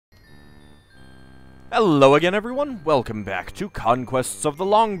Hello again, everyone. Welcome back to Conquests of the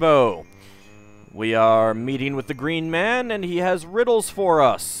Longbow. We are meeting with the Green Man, and he has riddles for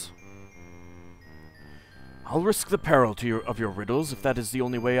us. I'll risk the peril of your riddles if that is the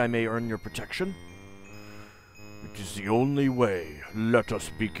only way I may earn your protection. It is the only way. Let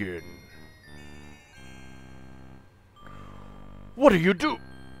us begin. What do you do?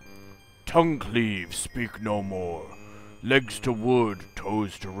 Tongue cleave, speak no more. Legs to wood,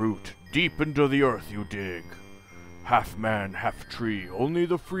 toes to root. Deep into the earth you dig. Half man, half tree, only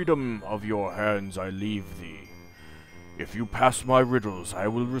the freedom of your hands I leave thee. If you pass my riddles, I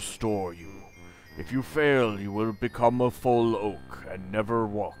will restore you. If you fail, you will become a full oak, and never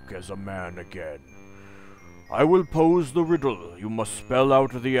walk as a man again. I will pose the riddle, you must spell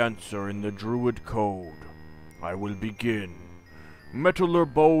out the answer in the druid code. I will begin. Metal or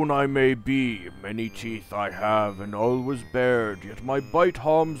bone I may be, many teeth I have, and always bared, yet my bite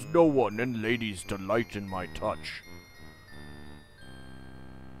harms no one, and ladies delight in my touch.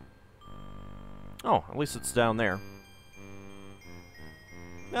 Oh, at least it's down there.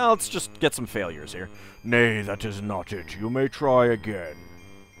 Now, let's just get some failures here. Nay, that is not it. You may try again.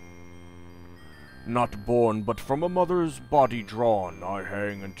 Not born, but from a mother's body drawn, I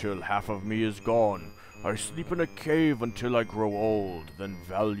hang until half of me is gone. I sleep in a cave until I grow old, then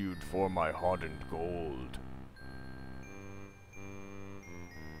valued for my hardened gold.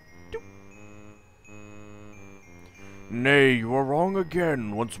 Doop. Nay, you are wrong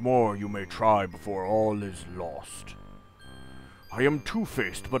again. Once more you may try before all is lost. I am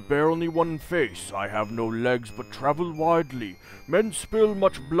two-faced, but bear only one face. I have no legs, but travel widely. Men spill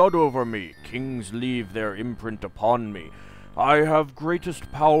much blood over me. Kings leave their imprint upon me. I have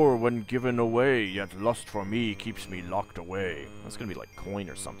greatest power when given away, yet lust for me keeps me locked away. That's gonna be like coin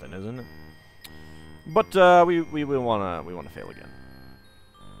or something, isn't it? But we wanna fail again.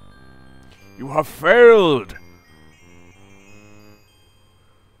 You have failed!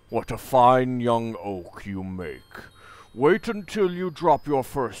 What a fine young oak you make. Wait until you drop your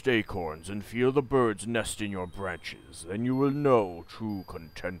first acorns and feel the birds nest in your branches, then you will know true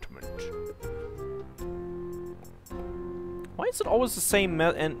contentment. Why is it always the same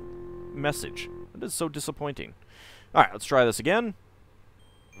message? That is so disappointing. Alright, let's try this again.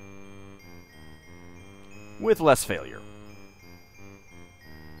 With less failure.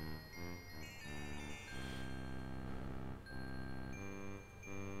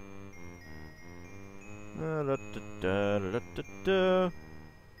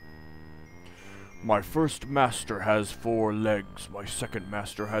 My first master has 4 legs, my second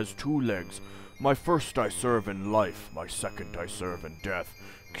master has 2 legs. My first I serve in life, my second I serve in death.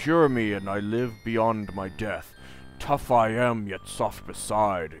 Cure me and I live beyond my death. Tough I am, yet soft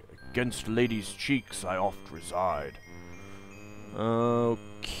beside. Against ladies' cheeks I oft reside.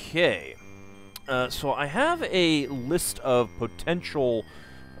 Okay. So I have a list of potential,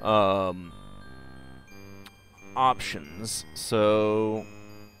 options. So,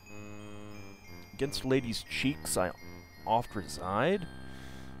 against ladies' cheeks I oft reside.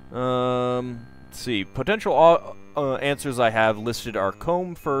 Let's see. Potential answers I have listed are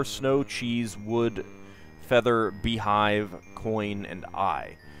comb, fur, snow, cheese, wood, feather, beehive, coin, and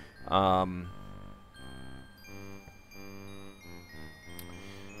eye.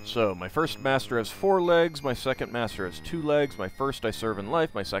 So, my first master has 4 legs, my second master has 2 legs, my first I serve in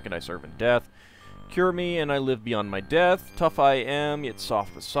life, my second I serve in death. Cure me, and I live beyond my death. Tough I am, yet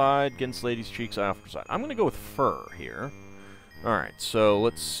soft beside. Against ladies' cheeks I oft reside. I'm gonna go with fur here. Alright, so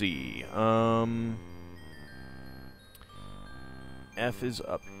let's see. F is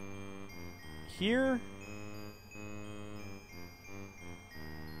up here.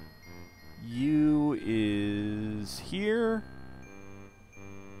 U is here.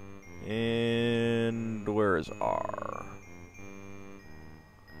 And where is R?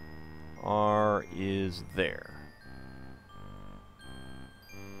 R is there.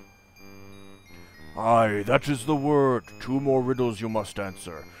 Aye, that is the word. 2 more riddles you must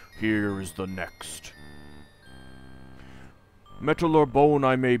answer. Here is the next. Metal or bone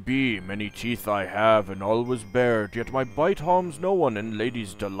I may be, many teeth I have, and always bared, yet my bite harms no one, and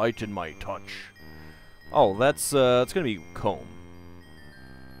ladies delight in my touch. Oh, that's it's gonna be comb.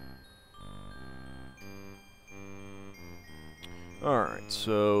 Alright,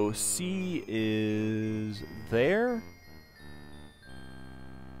 so C is there.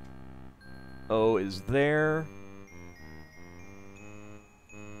 O is there.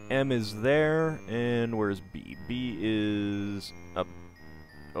 M is there. And where's B? B is up.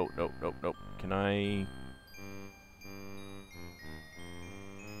 Oh, no, no, no. Can I...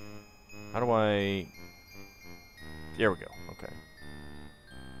 How do I... There we go. Okay.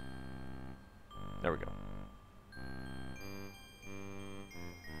 There we go.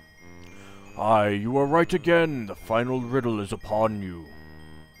 Aye, you are right again. The final riddle is upon you.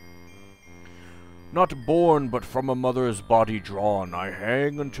 Not born, but from a mother's body drawn, I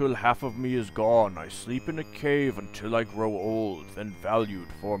hang until half of me is gone. I sleep in a cave until I grow old, then valued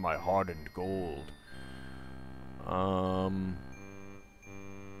for my hardened gold.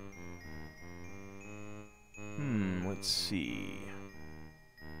 Let's see.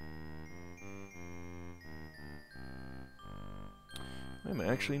 I'm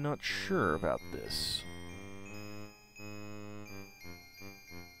actually not sure about this.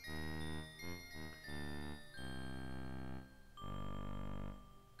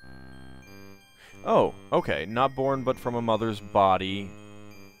 Oh, okay. Not born, but from a mother's body.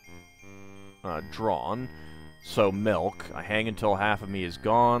 Drawn. So, milk. I hang until half of me is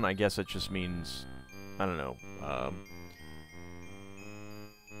gone. I guess it just means... I don't know.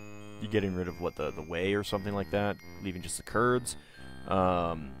 You're getting rid of, what, the whey or something like that? Leaving just the curds.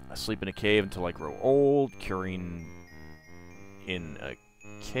 I sleep in a cave until I grow old. Curing in a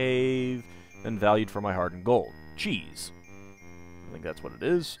cave. Then valued for my hardened gold. Cheese. I think that's what it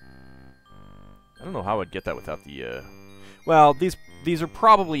is. I don't know how I'd get that without the, Well, these are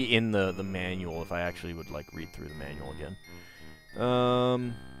probably in the manual if I actually would, like, read through the manual again.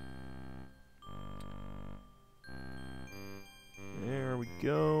 There we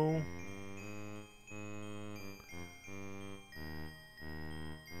go.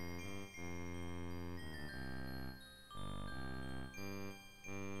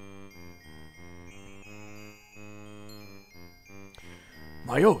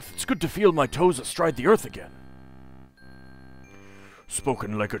 My oath, it's good to feel my toes astride the earth again.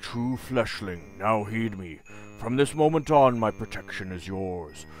 Spoken like a true fleshling, now heed me. From this moment on, my protection is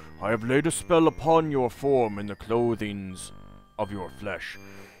yours. I have laid a spell upon your form in the clothings of your flesh.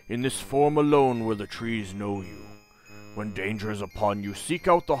 In this form alone will the trees know you. When danger is upon you, seek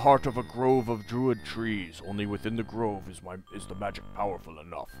out the heart of a grove of druid trees. Only within the grove is the magic powerful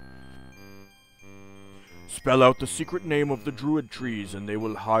enough. Spell out the secret name of the druid trees, and they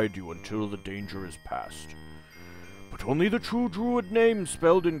will hide you until the danger is past. But only the true druid name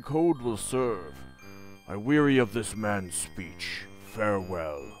spelled in code will serve. I weary of this man's speech.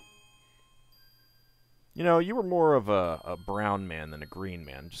 Farewell. You know, you were more of a brown man than a green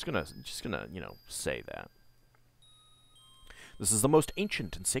man. Just gonna, you know, say that. This is the most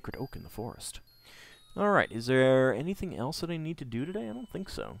ancient and sacred oak in the forest. Alright, is there anything else that I need to do today? I don't think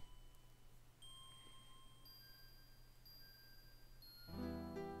so.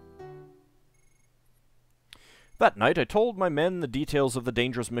 That night, I told my men the details of the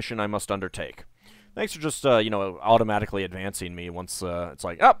dangerous mission I must undertake. Thanks for just, you know, automatically advancing me once, it's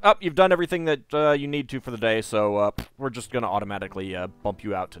like, you've done everything that, you need to for the day, so, we're just gonna automatically, bump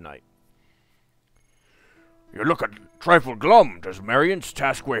you out tonight. You look a trifle glum. Does Marion's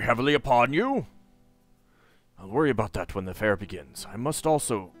task weigh heavily upon you? I'll worry about that when the fair begins. I must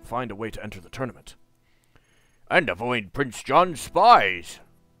also find a way to enter the tournament. And avoid Prince John's spies.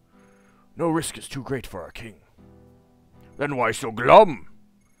 No risk is too great for our king. Then why so glum?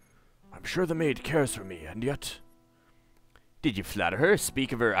 I'm sure the maid cares for me, and yet... Did you flatter her,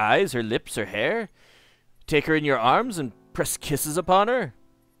 speak of her eyes, her lips, her hair? Take her in your arms and press kisses upon her?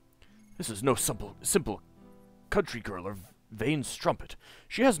 This is no simple country girl or vain strumpet.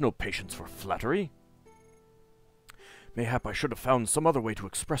 She has no patience for flattery. Mayhap I should have found some other way to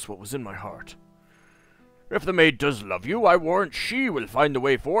express what was in my heart. If the maid does love you, I warrant she will find the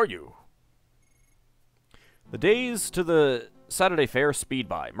way for you. The days to the Saturday Fair speed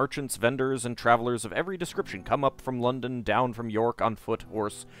by. Merchants, vendors, and travelers of every description come up from London, down from York on foot,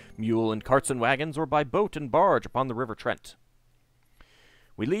 horse, mule, and carts and wagons, or by boat and barge upon the River Trent.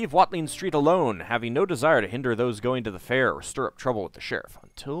 We leave Watling Street alone, having no desire to hinder those going to the fair or stir up trouble with the sheriff,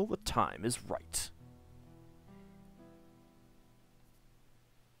 until the time is right.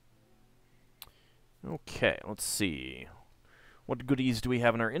 Okay, let's see. What goodies do we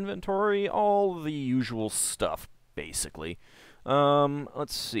have in our inventory? All the usual stuff, basically.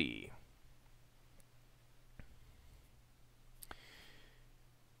 Let's see.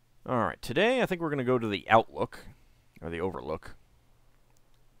 Alright, today I think we're going to go to the Outlook, or the Overlook.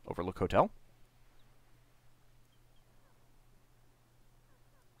 Overlook Hotel.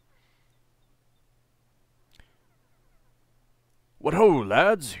 What ho,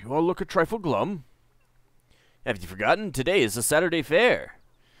 lads? You all look a trifle glum. Have you forgotten? Today is the Saturday Fair.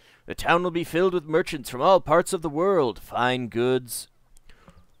 The town will be filled with merchants from all parts of the world. Fine goods.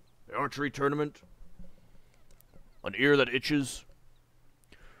 The archery tournament. An ear that itches.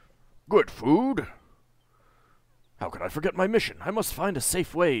 Good food. How could I forget my mission? I must find a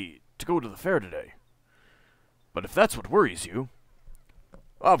safe way to go to the fair today. But if that's what worries you...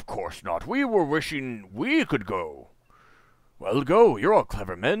 Of course not. We were wishing we could go. Well, go. You're all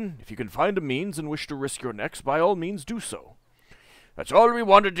clever men. If you can find a means and wish to risk your necks, by all means do so. That's all we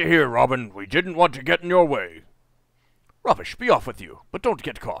wanted to hear, Robin. We didn't want to get in your way. Rubbish, be off with you, but don't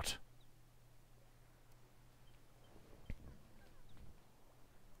get caught.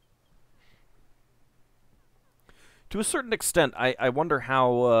 To a certain extent, I wonder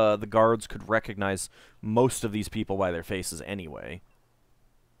how the guards could recognize most of these people by their faces anyway.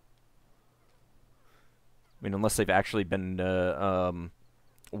 I mean, unless they've actually been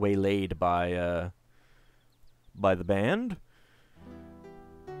waylaid by the band.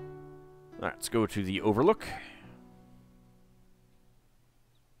 Alright, let's go to the Overlook.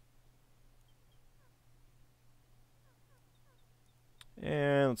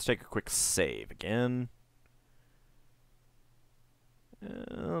 And let's take a quick save again.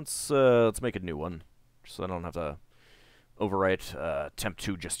 Let's make a new one, so I don't have to overwrite temp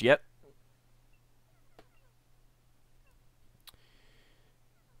 2 just yet.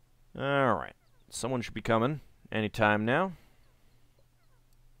 Alright, someone should be coming anytime now.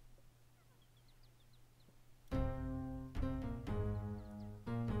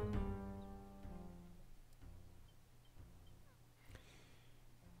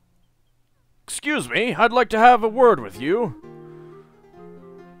 Excuse me, I'd like to have a word with you.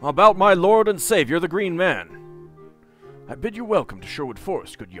 About my lord and savior, the Green Man. I bid you welcome to Sherwood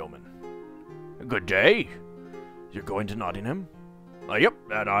Forest, good yeoman. Good day. You're going to Nottingham? Yep,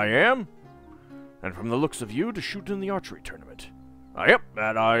 that I am. And from the looks of you, to shoot in the archery tournament. Yep,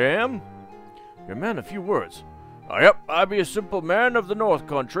 that I am. You're a man of few words. Yep, I be a simple man of the North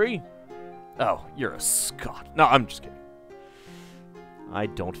Country. Oh, you're a Scot. No, I'm just kidding. I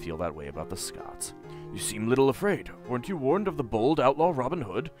don't feel that way about the Scots. You seem little afraid. Weren't you warned of the bold outlaw Robin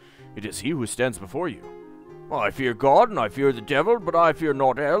Hood? It is he who stands before you. I fear God and I fear the devil, but I fear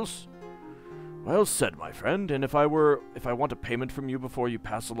naught else. Well said, my friend, and if I want a payment from you before you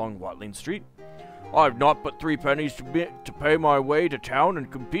pass along Watling Street, I've not but 3 pennies to pay my way to town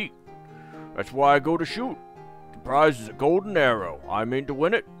and compete. That's why I go to shoot. The prize is a golden arrow. I mean to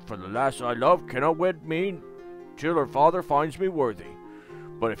win it, for the lass I love cannot wed me till her father finds me worthy.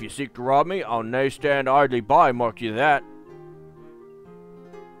 But if you seek to rob me, I'll nae stand idly by, mark you that.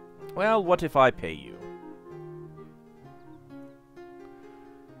 Well, what if I pay you?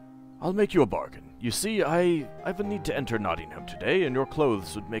 I'll make you a bargain. You see, I've a need to enter Nottingham today, and your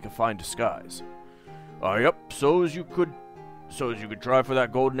clothes would make a fine disguise. Yep, so as you could try for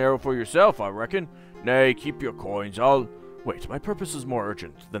that golden arrow for yourself, I reckon. Nay, keep your coins, Wait, my purpose is more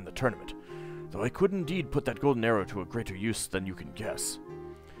urgent than the tournament, though I could indeed put that golden arrow to a greater use than you can guess.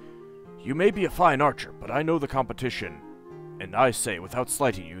 You may be a fine archer, but I know the competition, and I say, without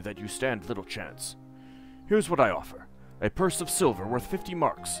slighting you, that you stand little chance. Here's what I offer. A purse of silver worth 50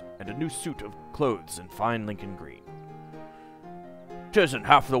 marks, and a new suit of clothes in fine Lincoln green. 'Tisn't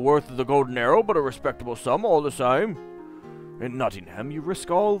half the worth of the golden arrow, but a respectable sum all the same. In Nottingham, you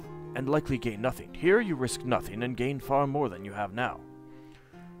risk all and likely gain nothing. Here, you risk nothing and gain far more than you have now.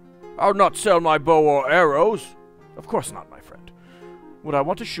 I'll not sell my bow or arrows. Of course not, my friend. Would I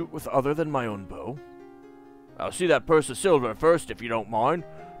want to shoot with other than my own bow? I'll see that purse of silver first, if you don't mind.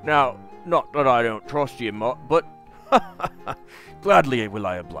 Now, not that I don't trust you much, but gladly will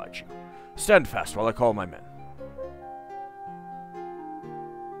I oblige you. Stand fast while I call my men.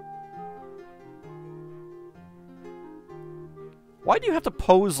 Why do you have to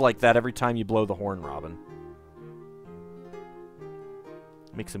pose like that every time you blow the horn, Robin?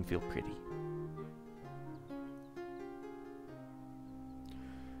 Makes him feel pretty.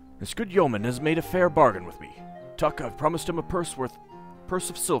 This good yeoman has made a fair bargain with me. Tuck, I've promised him a purse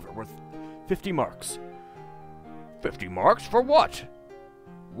of silver worth 50 marks. 50 marks? For what?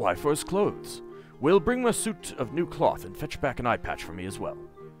 Why, for his clothes. Will bring him a suit of new cloth and fetch back an eye patch for me as well.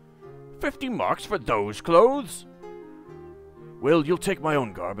 50 marks for those clothes? Will, you'll take my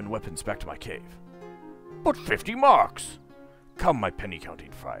own garb and weapons back to my cave. But 50 marks! Come, my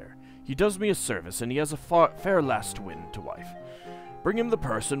penny-counting friar. He does me a service, and he has a fair lass to win to wife. Bring him the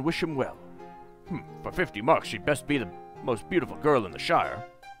purse and wish him well. For 50 marks, she'd best be the most beautiful girl in the Shire.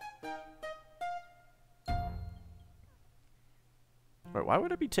 Wait, why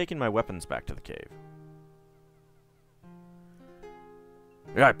would I be taking my weapons back to the cave?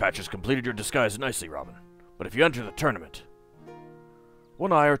 The eye patch has completed your disguise nicely, Robin. But if you enter the tournament,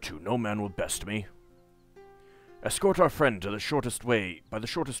 1 eye or 2, no man will best me. Escort our friend to the shortest way, by the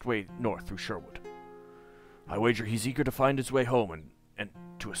shortest way north through Sherwood. I wager he's eager to find his way home and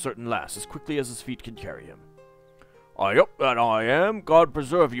to a certain lass as quickly as his feet can carry him. "I up that I am. God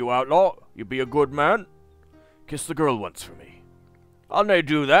preserve you, outlaw. You be a good man. Kiss the girl once for me." "I'll nae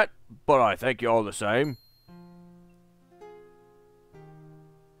do that, but I thank you all the same."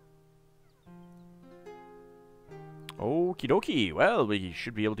 Okie dokie. Well, we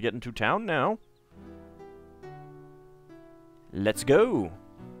should be able to get into town now. Let's go.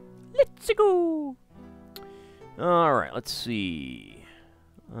 Let's go. Alright, let's see.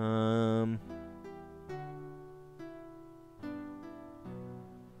 I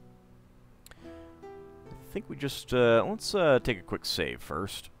think we just, let's take a quick save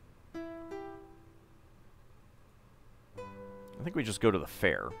first. I think we just go to the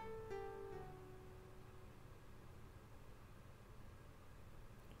fair.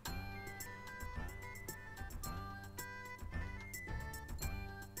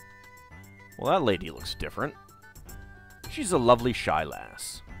 Well, that lady looks different. She's a lovely shy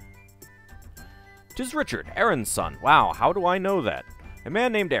lass. "'Tis Richard, Aaron's son. Wow, how do I know that? A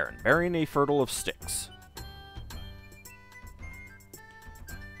man named Aaron, bearing a fertile of sticks.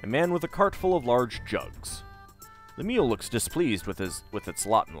 A man with a cart full of large jugs. The mule looks displeased with its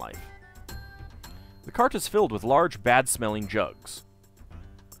lot in life. The cart is filled with large, bad-smelling jugs.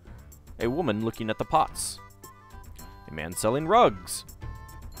 A woman looking at the pots. A man selling rugs.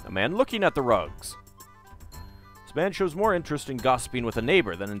 A man looking at the rugs. This man shows more interest in gossiping with a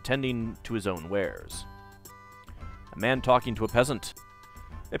neighbor than attending to his own wares. A man talking to a peasant.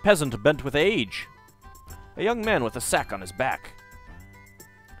 A peasant bent with age. A young man with a sack on his back.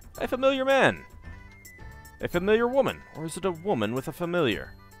 A familiar man. A familiar woman, or is it a woman with a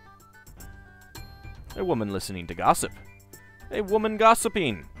familiar? A woman listening to gossip. A woman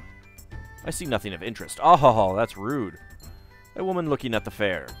gossiping. I see nothing of interest. Oh, that's rude. A woman looking at the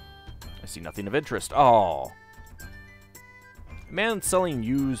fair. I see nothing of interest. Oh. A man selling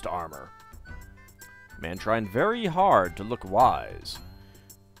used armor. A man trying very hard to look wise.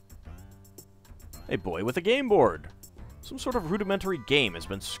 A boy with a game board. Some sort of rudimentary game has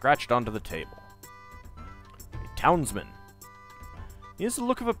been scratched onto the table. A townsman. He has the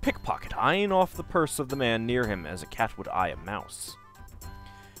look of a pickpocket, eyeing off the purse of the man near him as a cat would eye a mouse.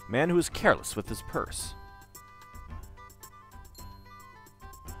 A man who is careless with his purse.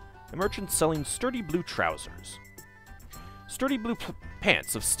 A merchant selling sturdy blue trousers. Sturdy blue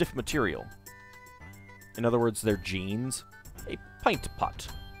pants of stiff material. In other words, they're jeans. A pint pot.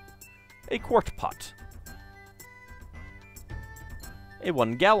 A quart pot. A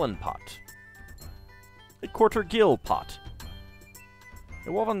 1-gallon pot. A quarter-gill pot.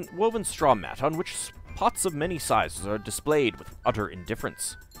 A woven straw mat on which pots of many sizes are displayed with utter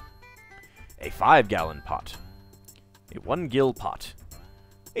indifference. A 5-gallon pot. A 1-gill pot.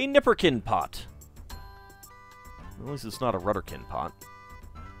 A nipperkin pot. At least it's not a rudderkin pot.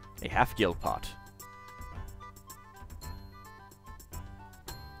 A half-gill pot.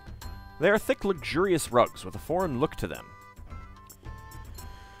 They are thick, luxurious rugs with a foreign look to them.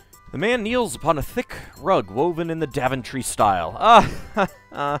 The man kneels upon a thick rug woven in the Daventry style.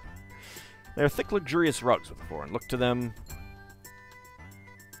 They are thick, luxurious rugs with a foreign look to them.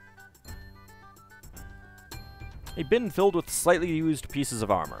 A bin filled with slightly used pieces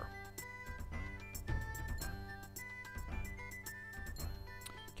of armor.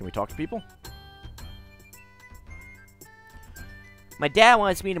 Can we talk to people? My dad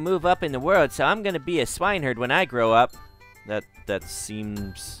wants me to move up in the world, so I'm gonna be a swineherd when I grow up. That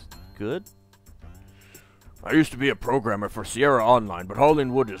seems good. I used to be a programmer for Sierra Online, but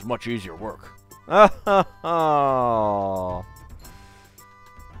hauling wood is much easier work. Oh.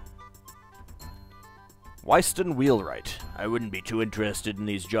 Wyston Wheelwright. I wouldn't be too interested in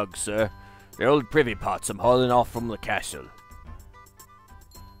these jugs, sir. They're old privy pots I'm hauling off from the castle.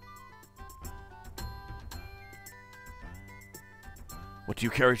 What do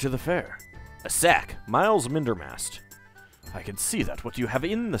you carry to the fair? A sack. Miles Mindermast. I can see that. What do you have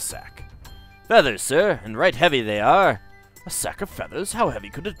in the sack? Feathers, sir, and right heavy they are. A sack of feathers? How heavy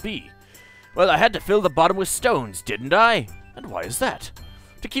could it be? Well, I had to fill the bottom with stones, didn't I? And why is that?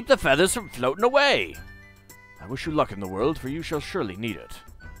 To keep the feathers from floating away. I wish you luck in the world, for you shall surely need it.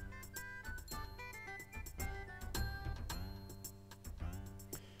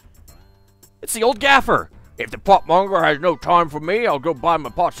 It's the old gaffer! If the potmonger has no time for me, I'll go buy my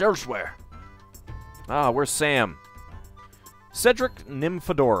pots elsewhere. Ah, where's Sam? Cedric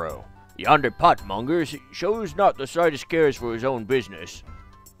Nymphadoro. Yonder potmonger shows not the slightest cares for his own business.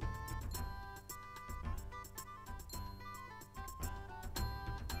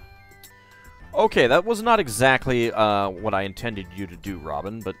 Okay, that was not exactly what I intended you to do,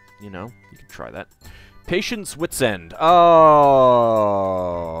 Robin, but, you know, you can try that. Patience, wits end. Oh,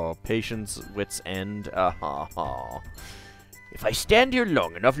 patience, wits end. If I stand here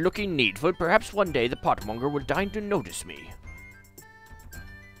long enough looking needful, perhaps one day the potmonger will deign to notice me.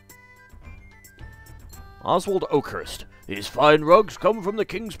 Oswald Oakhurst. These fine rugs come from the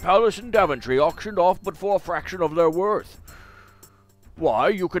King's Palace in Daventry, auctioned off but for a fraction of their worth. Why,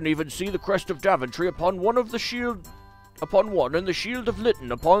 you can even see the crest of Daventry upon one and the shield of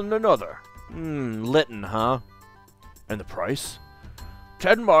Lytton upon another. Lytton, huh? And the price?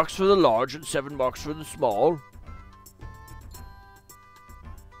 10 marks for the large and 7 marks for the small.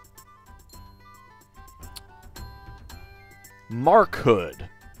 Mark Hood.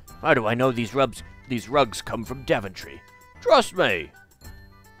 How do I know these rugs come from Daventry? Trust me.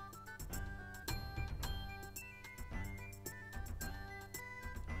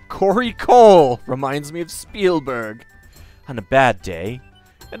 Corey Cole reminds me of Spielberg on a bad day.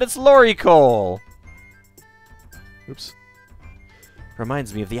 And it's Laurie Cole. Oops.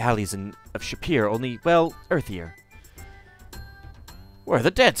 Reminds me of the alleys of Shapir, only, well, earthier. Where the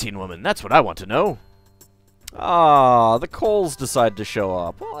dancing woman? That's what I want to know. Ah, the Coles decide to show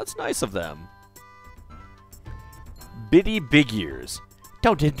up. Well, that's nice of them. Biddy Big Ears.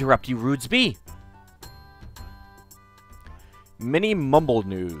 Don't interrupt, you Rudesby. Mini Mumble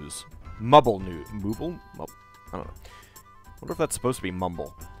News. Mubble News. Mooble? I don't know. Wonder if that's supposed to be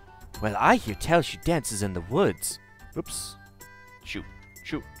mumble. Well, I hear tell she dances in the woods. Oops. Shoot.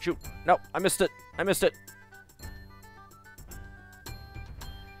 Shoot. Shoot. No, I missed it. I missed it.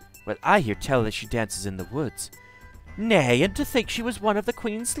 Well, I hear tell that she dances in the woods. Nay, and to think she was one of the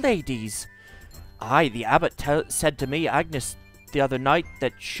Queen's ladies. Aye, the abbot said to me, Agnes, the other night,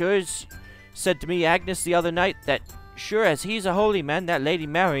 that sure as he's a holy man, that Lady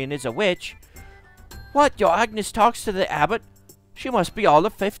Marion is a witch. What, your Agnes talks to the abbot? She must be all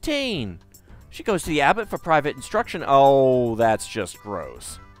of 15. She goes to the abbot for private instruction. Oh, that's just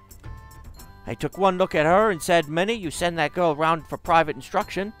gross. I took one look at her and said, Minnie, you send that girl round for private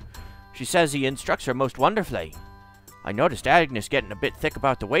instruction. She says he instructs her most wonderfully. I noticed Agnes getting a bit thick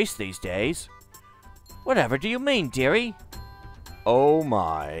about the waist these days. Whatever do you mean, dearie? Oh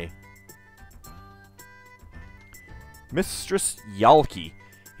my. Mistress Yalki.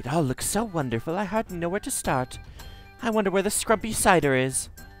 It all looks so wonderful, I hardly know where to start. I wonder where the scrumpy cider is.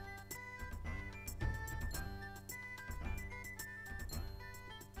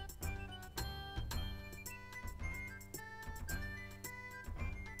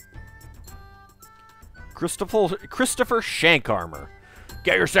 Christopher Shankarmer.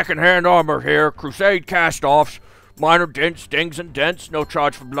 Get your second-hand armor here. Crusade cast-offs. Minor dints, dings, and dents. No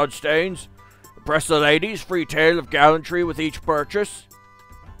charge for bloodstains. Impress the ladies. Free tale of gallantry with each purchase.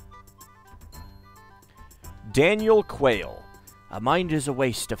 Daniel Quayle. A mind is a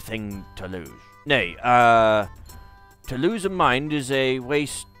waste of thing to lose. Nay, to lose a mind is a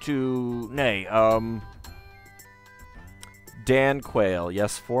waste to... Nay, Dan Quayle.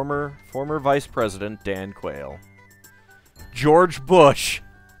 Yes, former Vice President Dan Quayle. George Bush.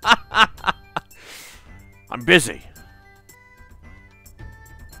 I'm busy.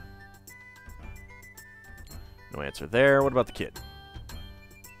 No answer there. What about the kid?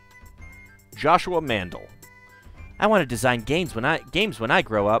 Joshua Mandel. I want to design games when I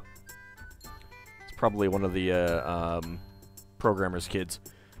grow up. It's probably one of the programmer's kids.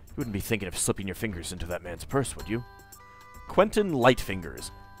 You wouldn't be thinking of slipping your fingers into that man's purse, would you? Quentin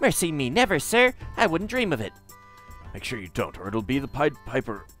Lightfingers. Mercy me, never, sir. I wouldn't dream of it. Make sure you don't, or it'll be the Pied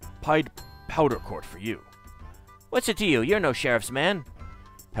Powder Court for you. What's it to you? You're no sheriff's man.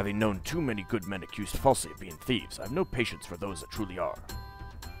 Having known too many good men accused falsely of being thieves, I have no patience for those that truly are.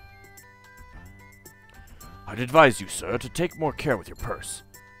 I'd advise you, sir, to take more care with your purse.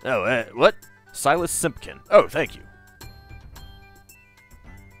 Oh, what? Silas Simpkin. Oh, thank you.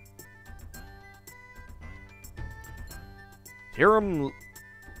 Hiram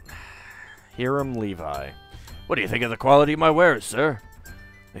Levi. What do you think of the quality of my wares, sir?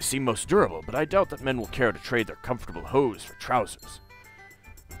 They seem most durable, but I doubt that men will care to trade their comfortable hose for trousers.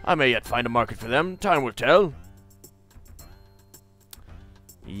 I may yet find a market for them. Time will tell.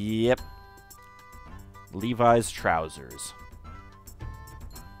 Yep. Levi's trousers.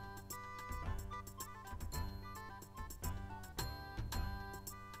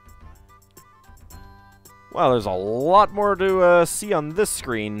 Well, there's a lot more to see on this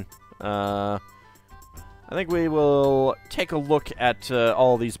screen. I think we will take a look at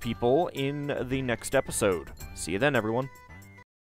all these people in the next episode. See you then, everyone.